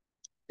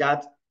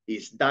 That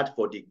is that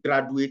for the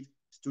graduate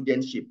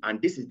studentship,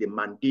 and this is the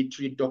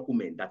mandatory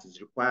document that is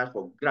required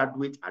for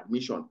graduate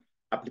admission.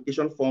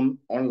 Application form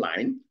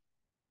online,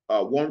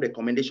 one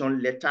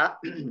recommendation letter.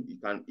 you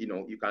can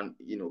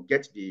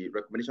get the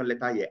recommendation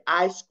letter here.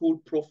 High school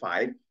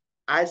profile,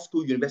 high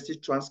school university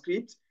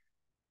transcript,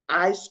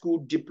 high school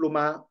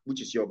diploma,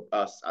 which is your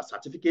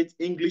certificate,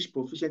 English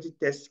proficiency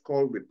test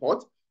score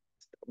report,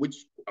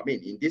 which, I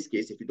mean, in this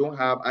case, if you don't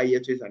have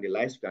IELTS and the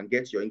likes, you can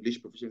get your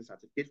English proficiency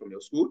certificate from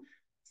your school,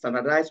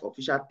 standardized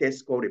official test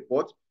score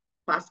report,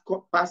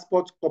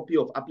 passport copy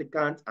of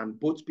applicant and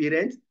both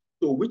parents.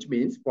 So, which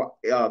means for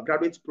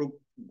graduate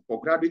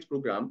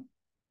program,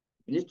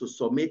 you need to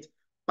submit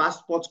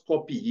passport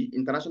copy,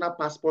 international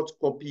passport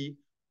copy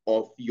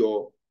of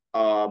your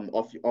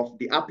of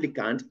the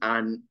applicant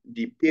and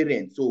the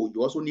parent. So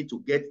you also need to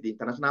get the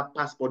international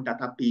passport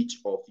data page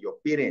of your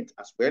parent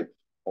as well,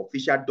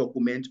 official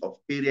document of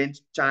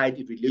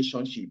parent-child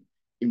relationship,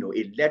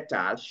 a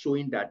letter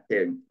showing that,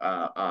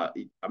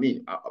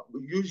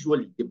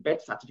 usually the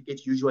birth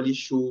certificate usually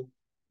show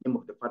the name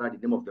of the father, the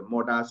name of the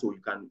mother, so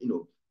you can,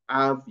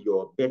 have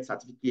your birth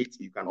certificate,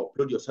 you can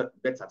upload your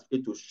birth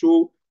certificate to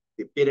show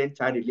the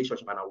parent-child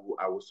relationship, and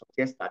I will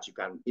suggest that you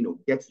can,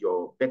 get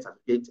your birth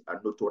certificate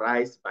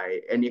notarized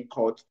by any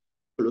court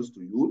close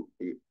to you,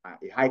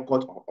 a high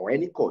court or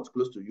any court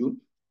close to you.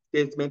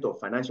 Statement of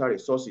financial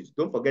resources.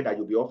 Don't forget that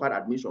you'll be offered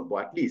admission,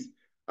 but at least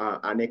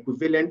an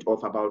equivalent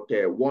of about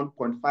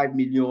 1.5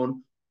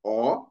 million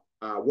or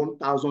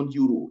 1,000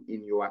 euro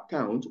in your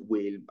account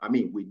will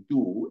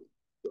do,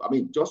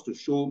 just to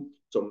show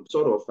some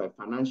sort of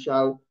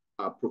financial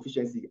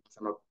proficiency as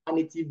an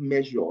alternative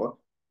measure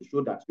to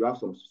show that you have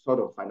some sort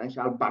of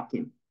financial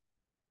backing.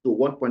 So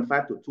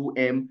 1.5 to 2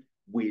 M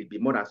will be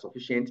more than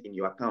sufficient in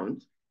your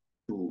account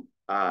to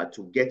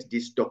get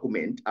this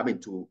document.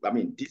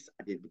 This is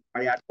the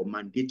required or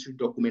mandatory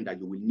document that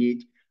you will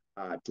need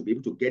to be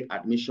able to get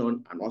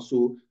admission and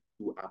also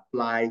to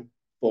apply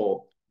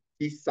for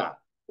visa.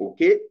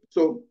 Okay,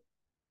 so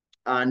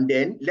and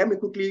then let me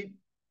quickly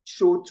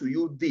show to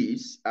you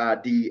this,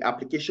 the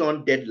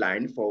application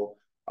deadline for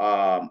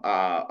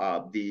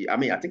I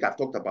think I've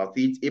talked about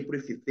it.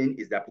 April 15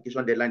 is the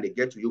application deadline. They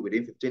get to you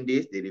within 15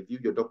 days. They review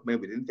your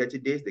document within 30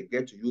 days. They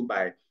get to you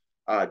by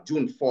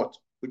June 4th,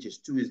 which is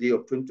Tuesday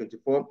of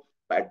 2024.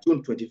 By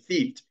June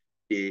 25th,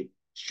 they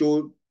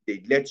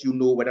let you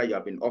know whether you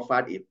have been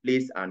offered a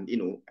place and,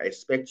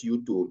 expect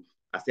you to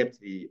accept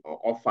the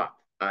offer.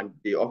 And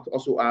they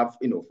also have,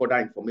 further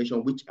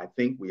information, which I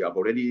think we have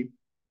already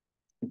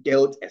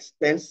dealt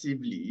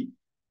extensively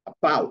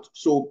about.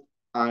 So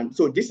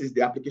this is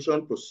the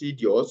application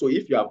procedure. So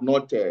if you have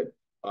not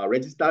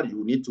registered,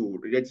 you need to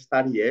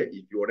register here.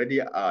 If you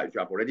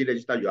have already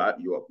registered,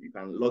 you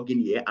can log in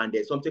here, and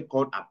there's something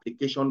called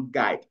application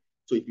guide.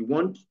 So if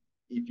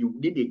you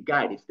need a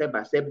guide, a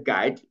step-by-step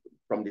guide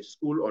from the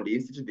school or the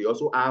institute, they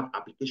also have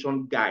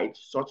application guide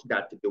such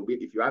that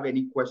if you have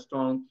any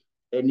question,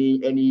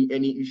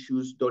 any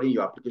issues during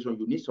your application,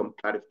 you need some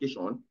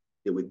clarification,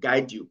 they will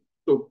guide you.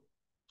 So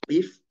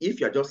if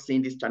you're just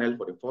seeing this channel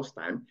for the first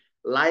time,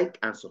 like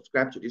and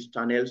subscribe to this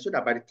channel so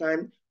that by the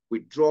time we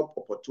drop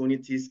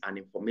opportunities and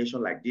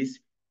information like this,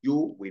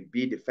 you will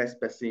be the first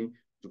person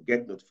to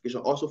get notification.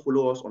 Also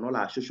follow us on all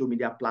our social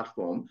media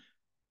platforms.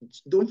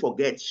 Don't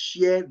forget,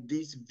 share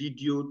this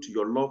video to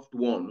your loved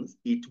ones.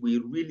 It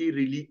will really,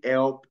 really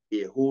help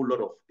a whole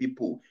lot of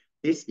people.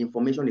 This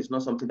information is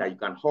not something that you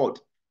can hold.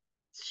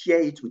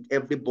 Share it with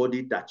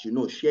everybody that you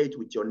know. Share it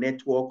with your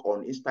network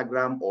on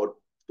Instagram or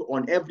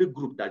on every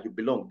group that you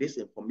belong. This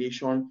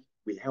information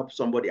will help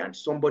somebody, and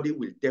somebody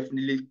will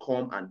definitely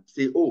come and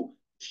say, oh,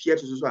 share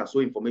so and so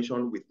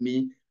information with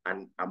me,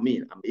 and I'm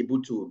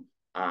able to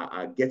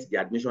get the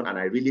admission, and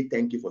I really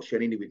thank you for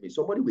sharing it with me.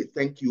 Somebody will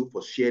thank you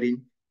for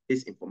sharing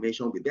this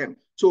information with them.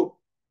 So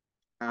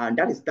and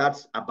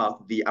that's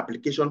about the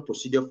application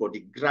procedure for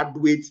the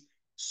graduate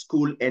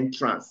school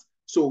entrance.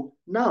 So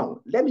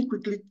now let me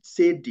quickly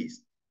say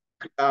this.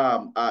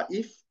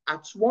 If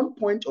at one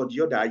point or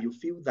the other you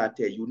feel that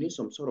you need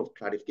some sort of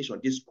clarification,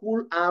 the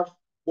school have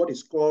what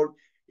is called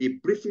a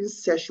briefing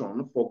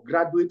session for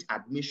graduate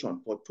admission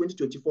for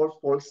 2024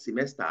 fall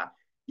semester.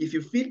 If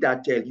you feel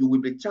that you will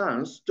be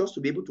chance just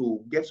to be able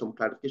to get some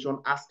clarification,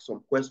 ask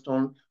some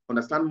questions,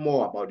 understand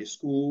more about the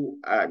school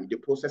and the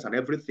process and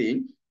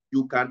everything,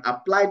 you can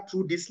apply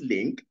through this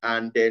link.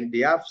 And then they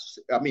have,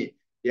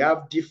 they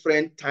have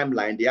different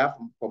timeline. They have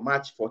for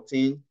March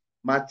 14th,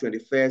 March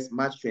 21st,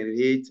 March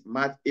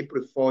 28th,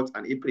 April 4th,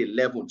 and April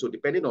 11th. So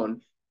depending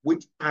on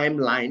which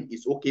timeline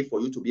is okay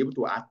for you to be able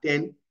to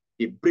attend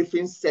the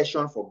briefing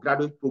session for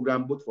graduate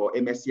program, both for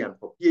MSc and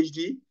for PhD,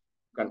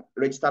 you can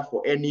register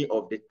for any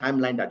of the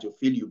timeline that you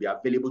feel you'll be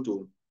available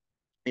to,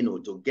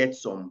 to get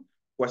some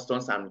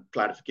questions and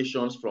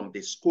clarifications from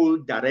the school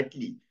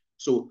directly.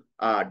 So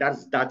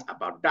that's that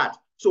about that.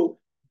 So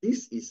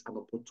this is an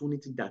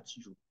opportunity that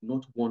you do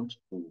not want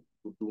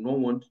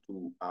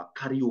to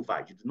carry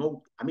over. You do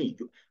not,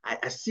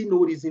 I see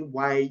no reason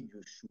why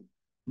you should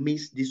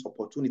miss this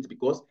opportunity,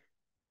 because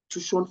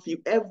tuition fee,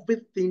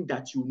 everything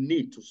that you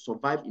need to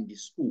survive in the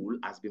school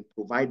has been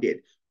provided.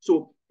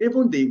 So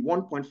even the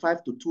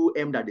 1.5 to 2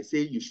 M that they say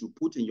you should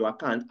put in your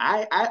account,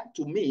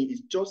 to me,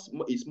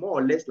 it's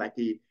more or less like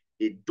a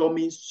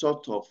dummy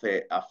sort of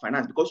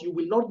finance, because you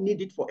will not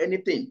need it for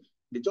anything.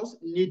 They just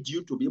need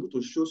you to be able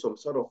to show some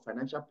sort of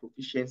financial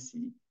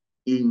proficiency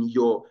in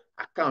your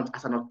account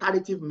as an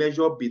alternative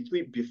measure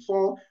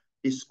before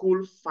the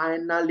school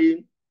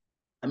finally,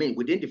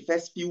 within the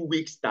first few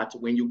weeks that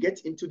when you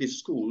get into the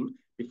school,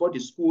 before the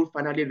school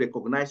finally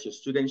recognize your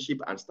studentship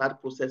and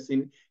start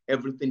processing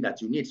everything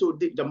that you need. So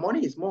the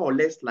money is more or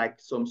less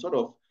like some sort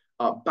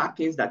of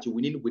backings that you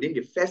will need within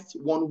the first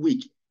 1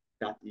 week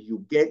that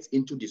you get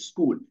into the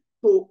school.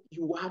 So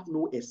you have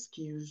no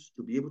excuse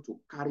to be able to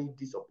carry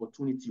this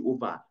opportunity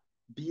over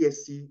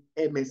BSc,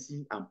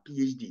 MSc, and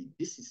PhD.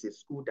 This is a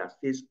school that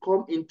says,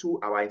 come into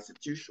our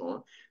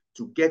institution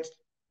to get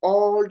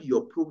all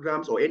your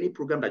programs or any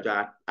program that you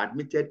are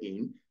admitted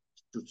in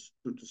to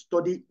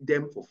study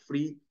them for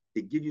free.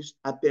 They give you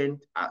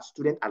stipend,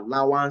 student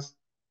allowance.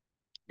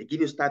 They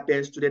give you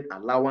stipend, student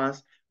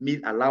allowance,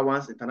 meal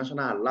allowance,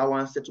 international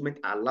allowance, settlement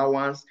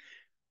allowance,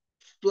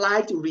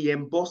 flight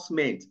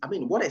reimbursement.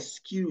 What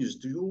excuse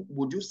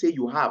would you say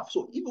you have?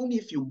 So even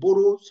if you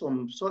borrow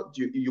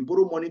you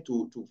borrow money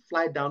to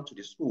fly down to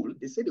the school,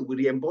 they say they will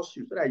reimburse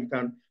you so that you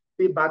can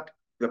pay back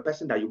the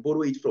person that you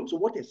borrow it from. So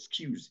what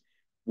excuse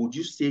would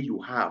you say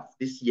you have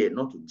this year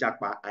not to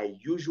Japa? I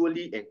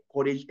usually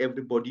encourage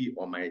everybody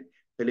on my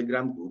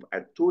Telegram group.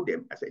 I told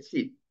them, as I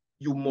said,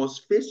 you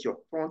must face your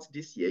front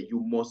this year.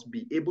 You must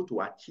be able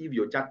to achieve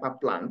your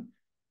Japa plan.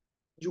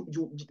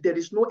 There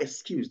is no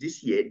excuse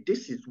this year.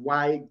 This is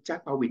why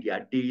Japa with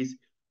their days,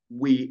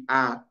 we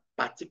are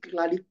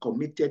particularly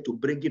committed to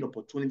bringing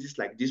opportunities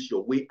like this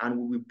your way, and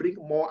we will bring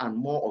more and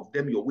more of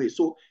them your way.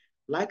 So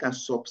like and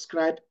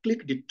subscribe,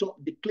 click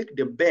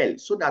the bell,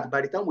 so that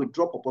by the time we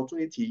drop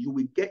opportunity, you'll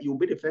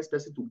be the first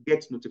person to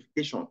get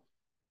notification.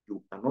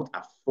 You cannot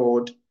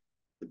afford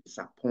to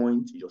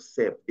disappoint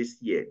yourself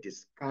this year. The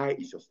sky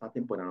is your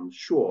starting point. And I'm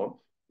sure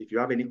if you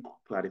have any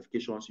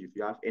clarifications, if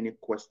you have any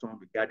questions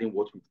regarding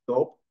what we've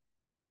taught,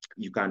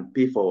 you can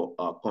pay for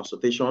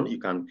consultation. You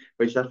can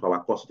register for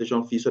our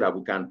consultation fee so that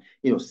we can,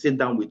 sit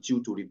down with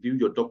you to review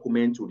your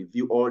document, to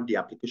review all the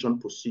application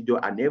procedure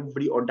and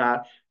every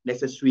other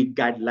necessary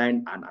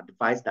guideline and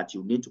advice that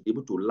you need to be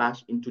able to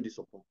lash into this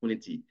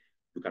opportunity.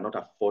 You cannot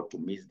afford to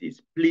miss this.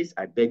 Please,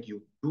 I beg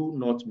you, do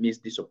not miss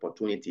this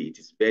opportunity. It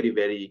is very,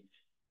 very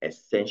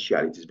essential.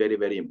 It is very,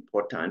 very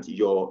important.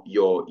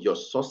 Your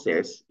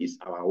success is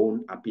our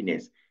own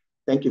happiness.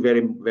 Thank you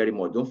very, very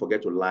much. Don't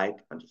forget to like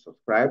and to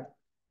subscribe.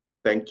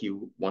 Thank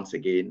you once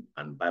again,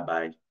 and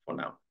bye-bye for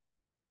now.